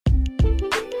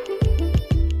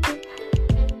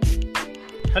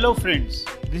Hello friends,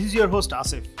 this is your host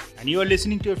Asif and you are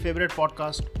listening to your favorite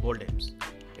podcast Bold Aims,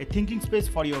 a thinking space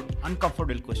for your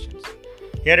uncomfortable questions.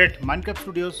 Here at Minecraft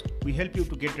Studios, we help you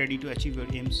to get ready to achieve your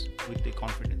aims with the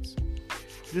confidence.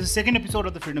 This is the second episode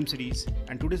of the Freedom series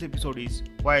and today's episode is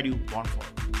Why Are You Born For?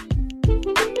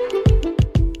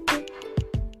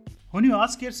 When you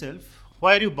ask yourself,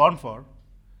 why are you born for?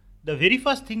 The very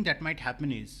first thing that might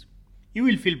happen is, you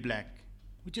will feel black,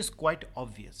 which is quite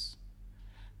obvious.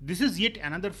 This is yet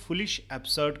another foolish,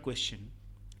 absurd question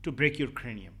to break your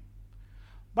cranium.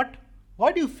 But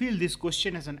why do you feel this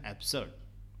question as an absurd?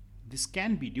 This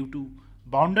can be due to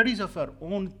boundaries of our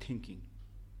own thinking.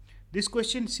 This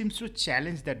question seems to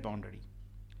challenge that boundary.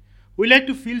 We like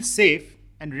to feel safe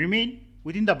and remain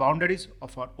within the boundaries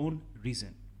of our own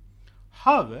reason.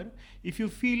 However, if you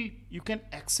feel you can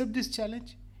accept this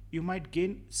challenge, you might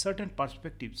gain certain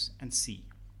perspectives and see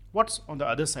what's on the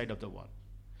other side of the wall.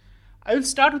 I will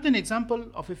start with an example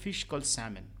of a fish called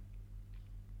salmon.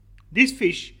 These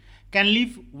fish can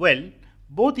live well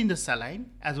both in the saline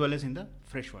as well as in the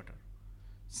freshwater.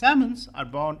 Salmons are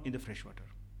born in the freshwater,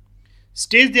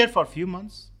 stays there for a few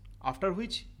months, after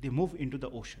which they move into the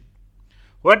ocean,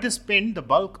 where they spend the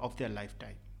bulk of their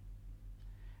lifetime.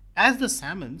 As the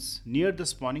salmons near the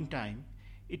spawning time,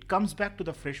 it comes back to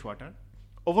the freshwater,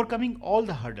 overcoming all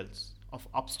the hurdles of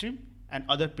upstream and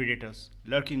other predators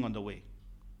lurking on the way.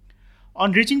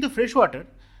 On reaching the freshwater,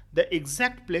 the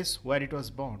exact place where it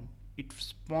was born, it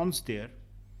spawns there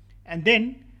and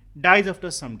then dies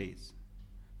after some days.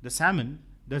 The salmon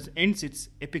thus ends its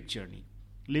epic journey,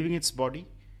 leaving its body,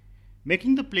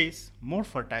 making the place more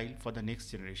fertile for the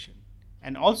next generation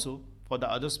and also for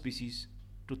the other species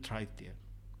to thrive there.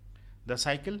 The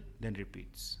cycle then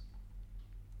repeats.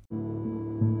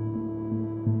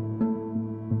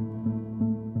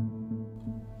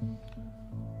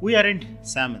 We aren't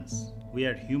salmons. We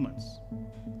are humans.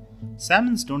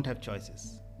 Salmons don't have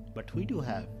choices, but we do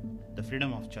have the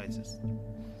freedom of choices.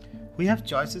 We have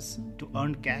choices to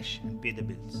earn cash and pay the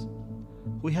bills.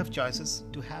 We have choices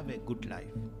to have a good life.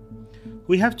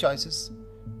 We have choices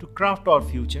to craft our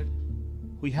future.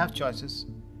 We have choices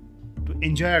to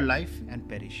enjoy our life and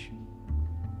perish.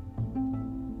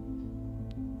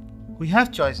 We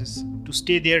have choices to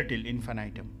stay there till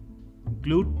infinitum,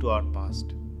 glued to our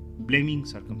past, blaming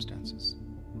circumstances.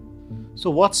 So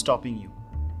what's stopping you?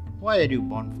 Why are you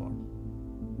born for?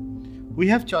 We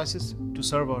have choices to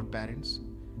serve our parents,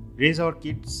 raise our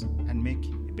kids and make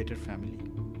a better family.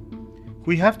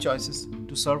 We have choices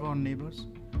to serve our neighbors,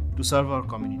 to serve our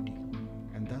community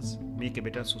and thus make a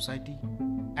better society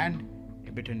and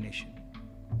a better nation.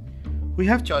 We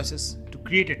have choices to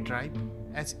create a tribe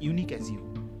as unique as you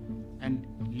and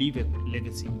leave a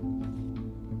legacy.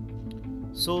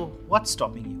 So what's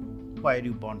stopping you? Why are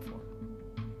you born for?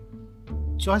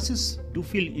 Choices do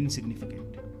feel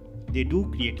insignificant. They do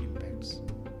create impacts.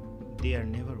 They are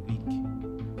never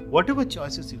weak. Whatever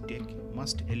choices you take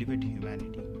must elevate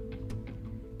humanity.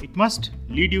 It must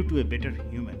lead you to a better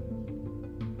human.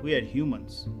 We are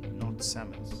humans, not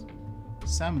salmons.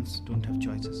 Salmons don't have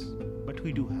choices, but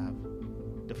we do have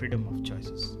the freedom of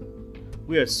choices.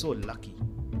 We are so lucky.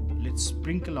 Let's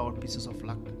sprinkle our pieces of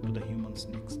luck to the humans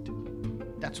next.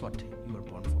 That's what you are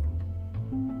born for.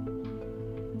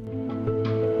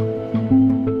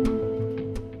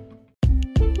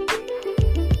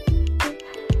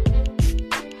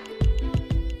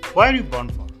 Why are you born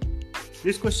for?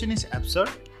 This question is absurd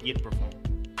yet profound.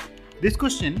 This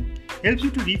question helps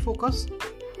you to refocus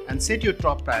and set your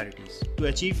top priorities to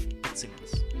achieve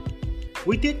excellence.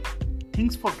 We take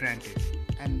things for granted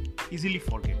and easily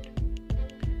forget.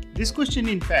 This question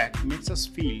in fact makes us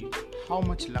feel how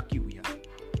much lucky we are.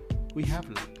 We have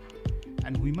luck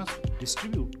and we must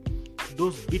distribute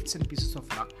those bits and pieces of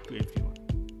luck to everyone.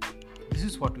 This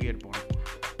is what we are born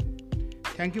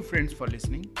for. Thank you friends for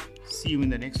listening. See you in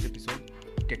the next episode.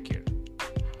 Take care.